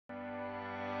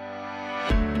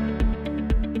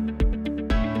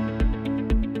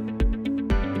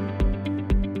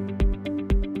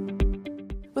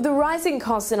With the rising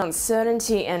costs and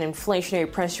uncertainty and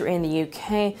inflationary pressure in the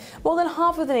UK, more than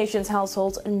half of the nation's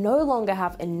households no longer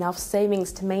have enough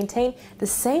savings to maintain the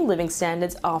same living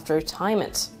standards after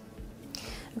retirement.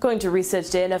 According to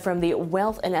research data from the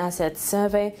Wealth and Assets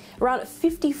Survey, around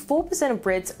 54% of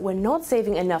Brits were not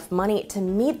saving enough money to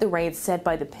meet the rates set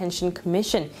by the Pension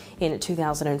Commission in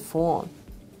 2004.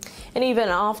 And even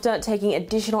after taking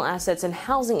additional assets and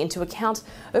housing into account,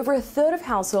 over a third of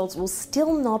households will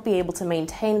still not be able to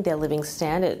maintain their living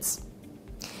standards.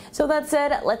 So that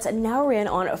said, let's narrow in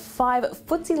on 5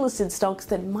 FTSE-listed stocks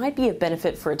that might be of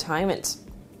benefit for retirement.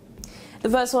 The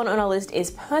first one on our list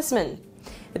is Persimmon.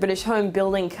 The British home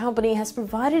building company has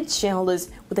provided its shareholders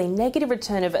with a negative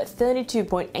return of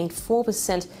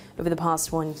 32.84% over the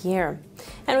past 1 year.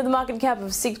 And with a market cap of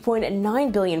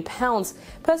 £6.9 billion,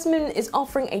 Persimmon is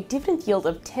offering a dividend yield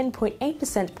of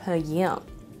 10.8% per year.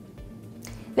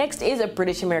 Next is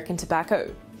British American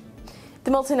Tobacco.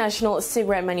 The multinational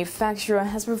cigarette manufacturer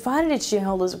has provided its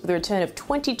shareholders with a return of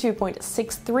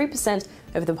 22.63%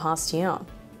 over the past year.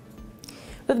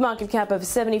 With a market cap of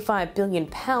 £75 billion,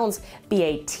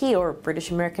 BAT, or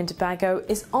British American Tobacco,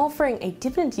 is offering a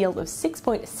dividend yield of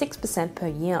 6.6% per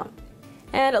year.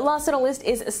 And last on our list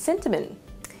is Centamin.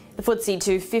 The FTSE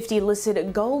 250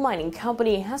 listed gold mining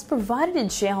company has provided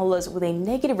its shareholders with a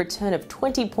negative return of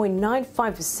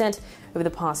 20.95% over the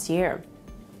past year.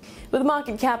 With a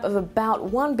market cap of about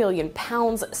 £1 billion,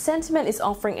 Centamin is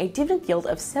offering a dividend yield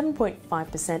of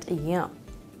 7.5% a year.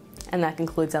 And that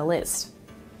concludes our list.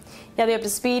 Now to be up to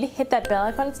speed, hit that bell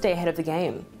icon and stay ahead of the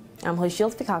game. I'm Holly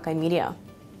Shields for kalkinemedia.